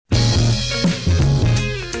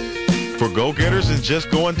for go-getters and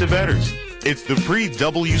just going to betters. It's the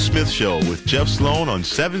Pre-W. Smith Show with Jeff Sloan on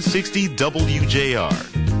 760 WJR.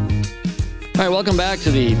 All right, welcome back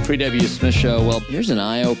to the Pre-W. Smith Show. Well, here's an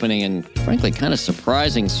eye-opening and, frankly, kind of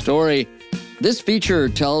surprising story. This feature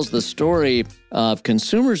tells the story of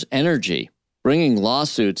Consumers Energy bringing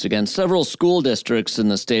lawsuits against several school districts in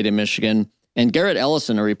the state of Michigan. And Garret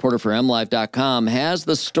Ellison, a reporter for MLive.com, has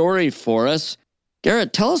the story for us.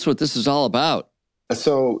 Garret, tell us what this is all about.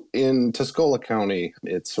 So in Tuscola County,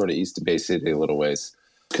 it's sort of east of Bay City a little ways.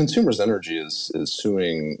 Consumers Energy is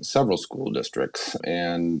suing several school districts,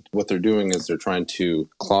 and what they're doing is they're trying to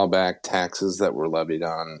claw back taxes that were levied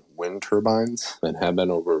on wind turbines and have been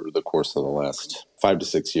over the course of the last 5 to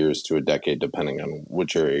 6 years to a decade, depending on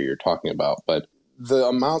which area you're talking about. But the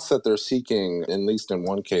amounts that they're seeking, at least in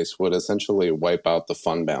one case, would essentially wipe out the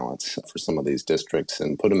fund balance for some of these districts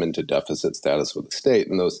and put them into deficit status with the state.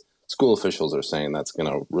 And those school officials are saying that's going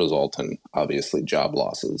to result in, obviously, job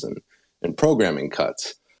losses and programming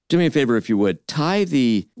cuts. Do me a favor, if you would, tie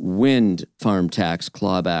the wind farm tax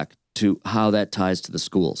clawback to how that ties to the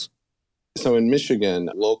schools. So in Michigan,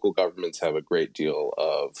 local governments have a great deal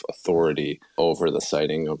of authority over the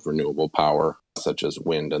siting of renewable power, such as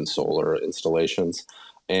wind and solar installations.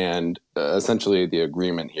 And essentially the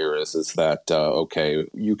agreement here is that, okay,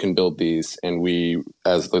 you can build these and we,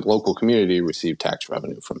 as the local community, receive tax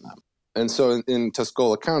revenue from them. And so in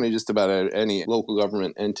Tuscola County, just about any local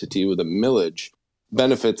government entity with a millage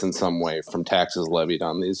benefits in some way from taxes levied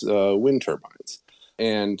on these wind turbines.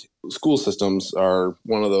 And school systems are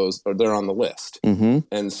one of those, or they're on the list. Mm-hmm.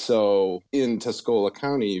 And so in Tuscola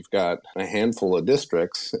County, you've got a handful of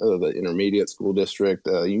districts, the intermediate school district,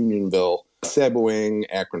 Unionville-Sebewing,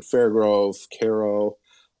 Akron-Fairgrove, Caro.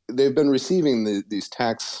 They've been receiving these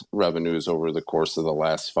tax revenues over the course of the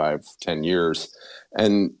last 5-10 years.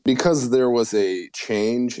 And because there was a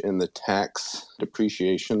change in the tax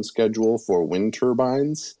depreciation schedule for wind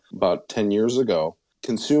turbines about 10 years ago,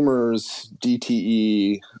 consumers,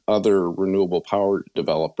 DTE, other renewable power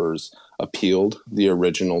developers appealed the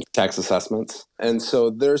original tax assessments. And so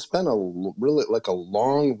there's been a really a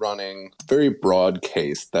long-running, very broad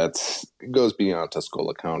case that goes beyond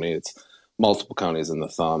Tuscola County. It's multiple counties in the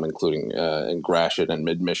thumb, including in Gratiot and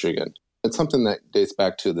mid-Michigan. It's something that dates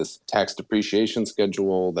back to this tax depreciation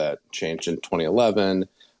schedule that changed in 2011.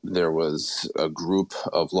 There was a group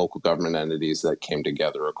of local government entities that came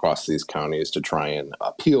together across these counties to try and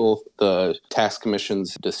appeal the tax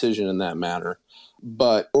commission's decision in that matter.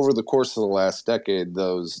 But over the course of the last decade,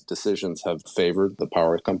 those decisions have favored the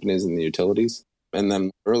power companies and the utilities. And then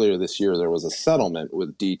earlier this year, there was a settlement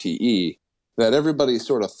with DTE that everybody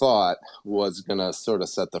sort of thought was going to sort of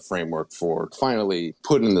set the framework for finally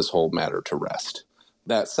putting this whole matter to rest.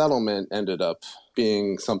 That settlement ended up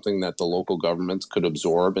being something that the local governments could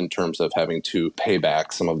absorb in terms of having to pay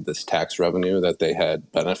back some of this tax revenue that they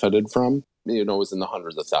had benefited from. It was in the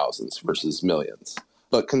hundreds of thousands versus millions.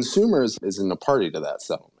 But consumers isn't a party to that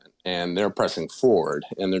settlement, and they're pressing forward,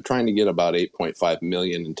 and they're trying to get about $8.5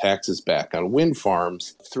 million in taxes back on wind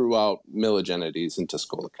farms throughout millage entities in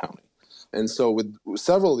Tuscola County. And so with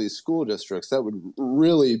several of these school districts, that would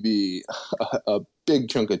really be a big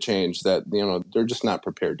chunk of change that, they're just not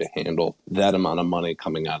prepared to handle that amount of money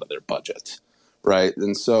coming out of their budgets, right?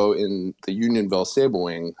 And so in the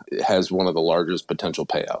Unionville-Sebewing, it has one of the largest potential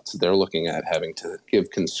payouts. They're looking at having to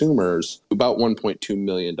give consumers about $1.2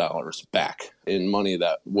 million back in money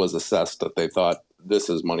that was assessed that they thought this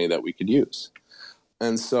is money that we could use.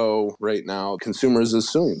 And so right now, Consumers is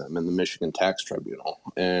suing them in the Michigan Tax Tribunal.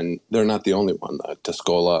 And they're not the only one.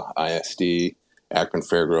 Tuscola, ISD,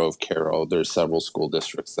 Akron-Fairgrove, Caro, there's several school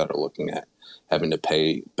districts that are looking at having to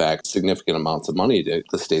pay back significant amounts of money to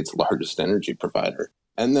the state's largest energy provider.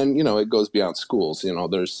 And then, it goes beyond schools.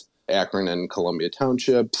 There's Akron and Columbia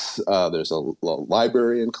Townships. There's a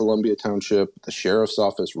library in Columbia Township, the Sheriff's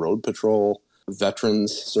Office, Road Patrol,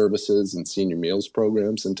 Veterans Services, and Senior Meals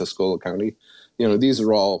Programs in Tuscola County. These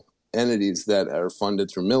are all entities that are funded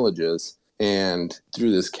through millages and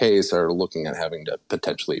through this case are looking at having to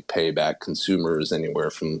potentially pay back consumers anywhere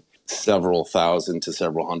from several thousand to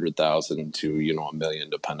several hundred thousand to, $1 million,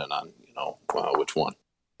 depending on, which one.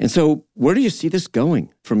 And so where do you see this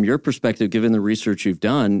going? From your perspective, given the research you've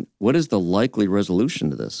done, what is the likely resolution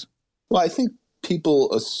to this? Well, I think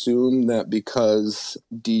people assume that because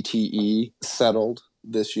DTE settled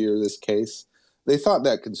this case, they thought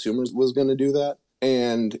that consumers was going to do that.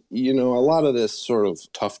 And, a lot of this sort of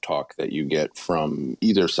tough talk that you get from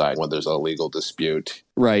either side when there's a legal dispute.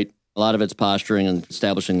 Right. A lot of it's posturing and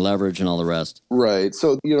establishing leverage and all the rest. Right.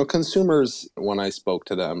 So, consumers, when I spoke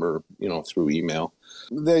to them or, through email,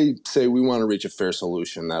 They say we want to reach a fair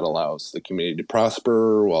solution that allows the community to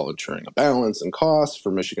prosper while ensuring a balance in costs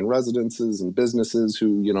for Michigan residences and businesses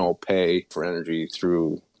who, pay for energy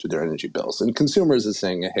through their energy bills. And consumers is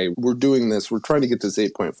saying, hey, we're doing this. We're trying to get this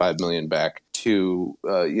 $8.5 million back to,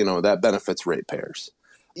 that benefits ratepayers.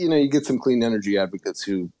 You get some clean energy advocates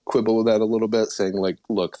who quibble with that a little bit, saying,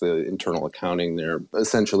 look, the internal accounting there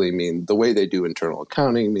essentially the way they do internal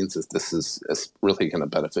accounting means that this is really going to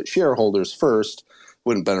benefit shareholders first,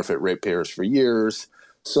 wouldn't benefit ratepayers for years.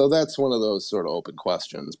 So that's one of those sort of open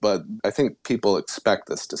questions. But I think people expect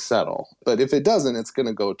this to settle. But if it doesn't, it's going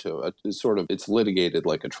to go to it's litigated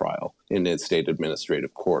like a trial in a state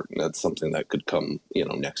administrative court. And that's something that could come,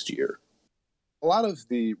 next year. A lot of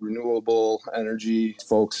the renewable energy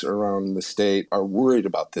folks around the state are worried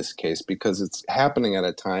about this case because it's happening at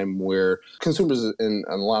a time where consumers and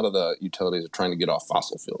a lot of the utilities are trying to get off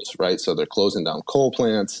fossil fuels, right? So they're closing down coal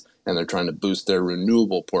plants and they're trying to boost their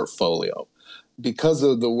renewable portfolio. Because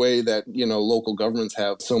of the way that, local governments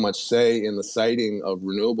have so much say in the siting of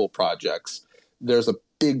renewable projects, there's a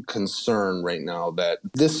big concern right now that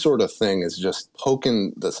this sort of thing is just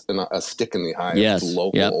poking a stick in the eye of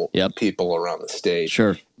local people around the state.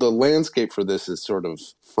 Sure. The landscape for this is sort of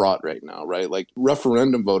fraught right now, right? Like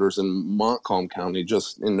referendum voters in Montcalm County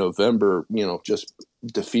just in November, just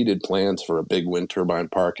defeated plans for a big wind turbine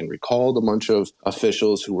park and recalled a bunch of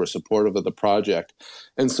officials who were supportive of the project.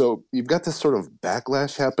 And so you've got this sort of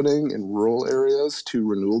backlash happening in rural areas to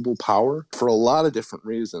renewable power for a lot of different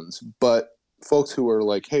reasons. But folks who are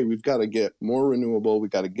like, hey, we've got to get more renewable,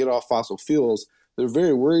 we've got to get off fossil fuels, they're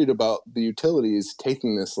very worried about the utilities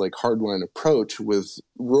taking this hardline approach with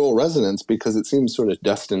rural residents because it seems sort of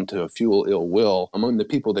destined to fuel ill will among the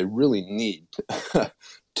people they really need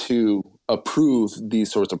to approve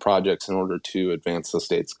these sorts of projects in order to advance the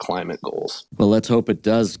state's climate goals. Well, let's hope it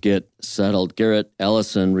does get settled. Garret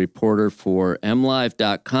Ellison, reporter for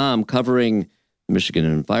MLive.com, covering Michigan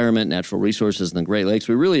environment, natural resources, and the Great Lakes.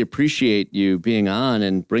 We really appreciate you being on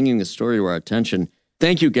and bringing the story to our attention.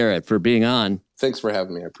 Thank you, Garret, for being on. Thanks for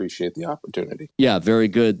having me. I appreciate the opportunity. Yeah, very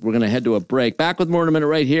good. We're going to head to a break. Back with more in a minute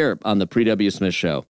right here on the Pre-W. Smith Show.